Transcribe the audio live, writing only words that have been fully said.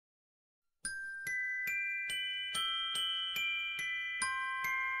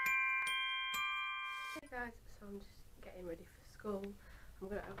guys, so I'm just getting ready for school. I'm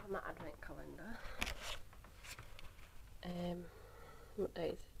going to open that advent calendar. What day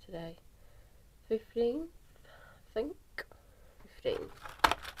is it today? 15th, I think. 15th. Down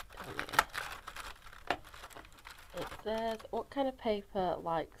here. It says, what kind of paper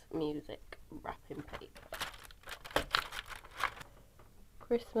likes music? Wrapping paper.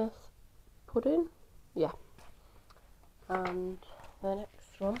 Christmas pudding? Yeah. And the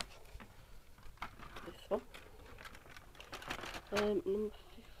next one. This one. Number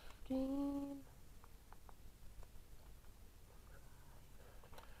 15.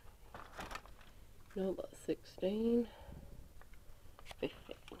 No, that's 16.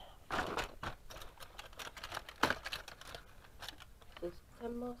 15. There's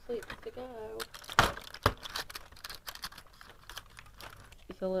 10 more sleeps to go.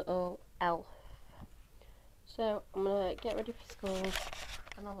 It's a little elf. So I'm gonna get ready for school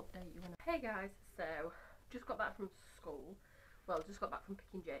and I'll update you when Hey guys, so just got back from school. Well, just got back from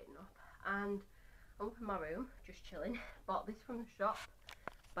picking Jayden up and I'm up in my room, just chilling. Bought this from the shop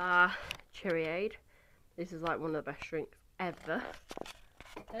by Cherryade. This is like one of the best drinks ever.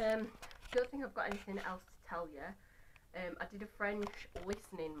 Don't think I've got anything else to tell you. I did a French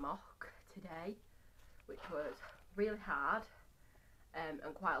listening mock today, which was really hard. And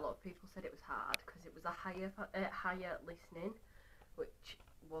quite a lot of people said it was hard because it was a higher listening, which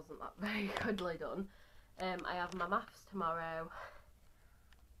wasn't that very goodly done. I have my maths tomorrow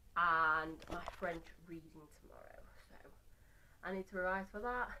and my French reading tomorrow, so I need to revise for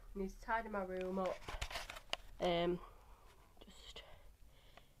that. Need to tidy my room up. Just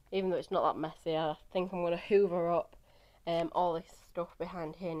even though it's not that messy, I think I'm gonna hoover up. All this stuff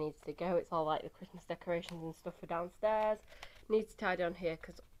behind here needs to go. It's all like the Christmas decorations and stuff for downstairs. Needs to tidy on here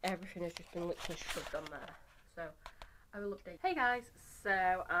because everything has just been literally shoved on there. So I will update. Hey guys,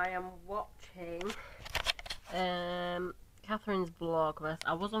 so I am watching Catherine's Vlogmas.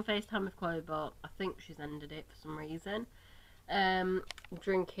 I was on FaceTime with Chloe, but I think she's ended it for some reason.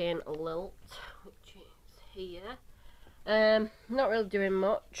 Drinking Lilt, which is here. Not really doing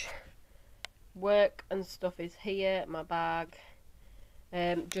much. Work and stuff is here. My bag.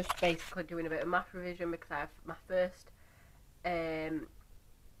 Just basically doing a bit of math revision because I have my first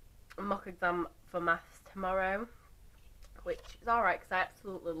mock exam for maths tomorrow, which is alright because I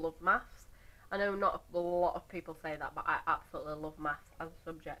absolutely love maths. I know not a lot of people say that, but I absolutely love maths as a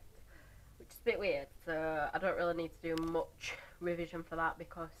subject, which is a bit weird, so I don't really need to do much revision for that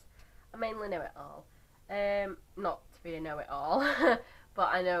because I mainly know it all. Not to be a know-it-all, but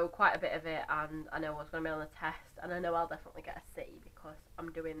I know quite a bit of it and I know what's going to be on the test, and I know I'll definitely get a C because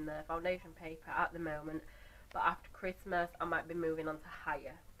I'm doing the foundation paper at the moment. But after Christmas, I might be moving on to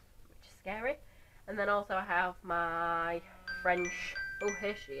higher, which is scary. And then also I have my French. Oh,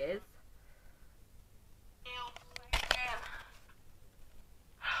 here she is.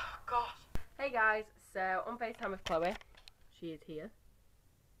 Oh, God. Hey guys, so on FaceTime with Chloe. She is here.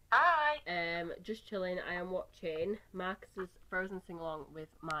 Hi. Just chilling. I am watching Marcus's Frozen sing-along with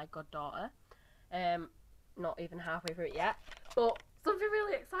my goddaughter. Not even halfway through it yet, but something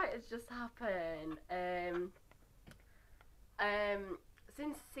really exciting just happened.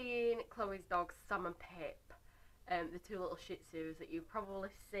 Since seeing Chloe's dogs Sam and Pip, the two little Shih Tzus that you probably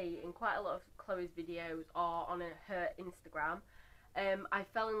see in quite a lot of Chloe's videos or on her Instagram, I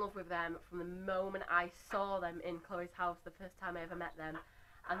fell in love with them from the moment I saw them in Chloe's house the first time I ever met them,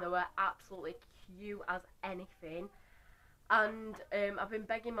 and they were absolutely cute as anything. And I've been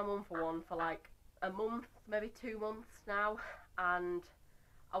begging my mum for one for like a month, maybe 2 months now, and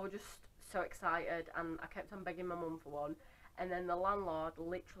I was just so excited and I kept on begging my mum for one. And then the landlord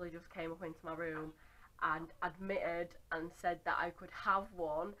literally just came up into my room and admitted and said that I could have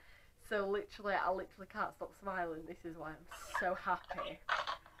one. So literally, I literally can't stop smiling. This is why I'm so happy.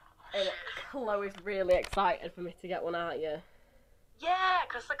 And Chloe's really excited for me to get one, aren't you? Yeah,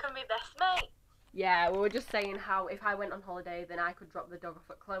 because they can be best mates. Yeah, we were just saying how if I went on holiday, then I could drop the dog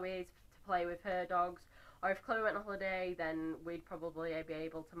off at Chloe's to play with her dogs. Or if Chloe went on holiday, then we'd probably be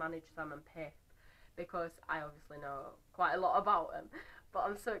able to manage Sam and Pip, because I obviously know quite a lot about them. But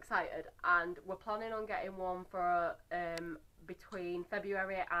I'm so excited, and we're planning on getting one for between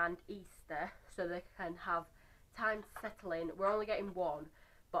February and Easter, so they can have time to settle in. We're only getting one,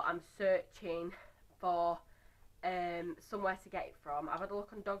 but I'm searching for somewhere to get it from. I've had a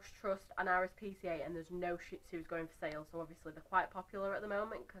look on Dogs Trust and RSPCA, and there's no Shih Tzus going for sale, so obviously they're quite popular at the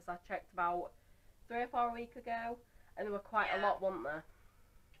moment, because I checked about 3 or 4 weeks ago, and there were quite a lot, weren't there?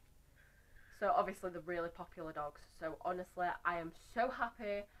 So obviously they're really popular dogs. So honestly, I am so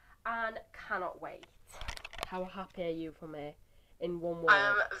happy and cannot wait. How happy are you for me? in one I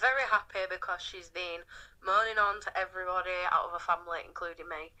word. am very happy because she's been moaning on to everybody out of her family, including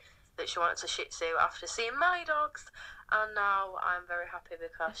me, that she wants a Shih Tzu after seeing my dogs. And now I'm very happy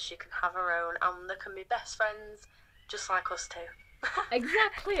because she can have her own and they can be best friends, just like us two.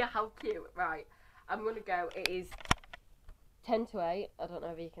 Exactly, how cute. Right, I'm gonna go. It is 10 to 8. I don't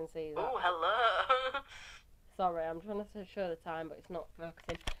know if you can see that. Oh, hello. Sorry, I'm trying to show the time, but it's not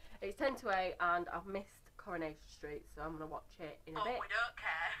focusing. It's 10 to 8, and I've missed Coronation Street, so I'm gonna watch it in a bit. We don't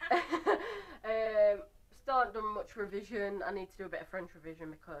care. Still haven't done much revision. I need to do a bit of French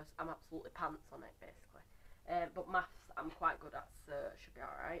revision because I'm absolutely pants on it, basically. But maths I'm quite good at, so it should be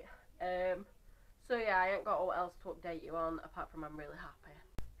alright. So yeah, I ain't got what else to update you on, apart from I'm really happy.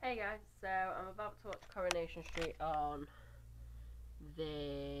 Hey guys, so I'm about to watch Coronation Street on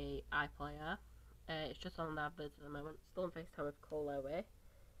the iPlayer. It's just on the adverts at the moment. Still on FaceTime with Chloe.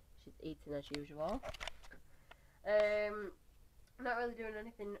 She's eating as usual. Not really doing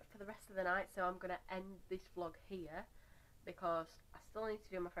anything for the rest of the night, so I'm going to end this vlog here because I still need to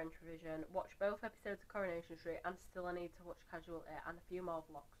do my French revision, watch both episodes of Coronation Street, and still I need to watch Casual Air and a few more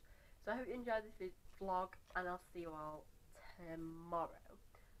vlogs. So I hope you enjoyed this vlog, and I'll see you all tomorrow.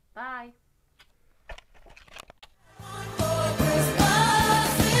 Bye!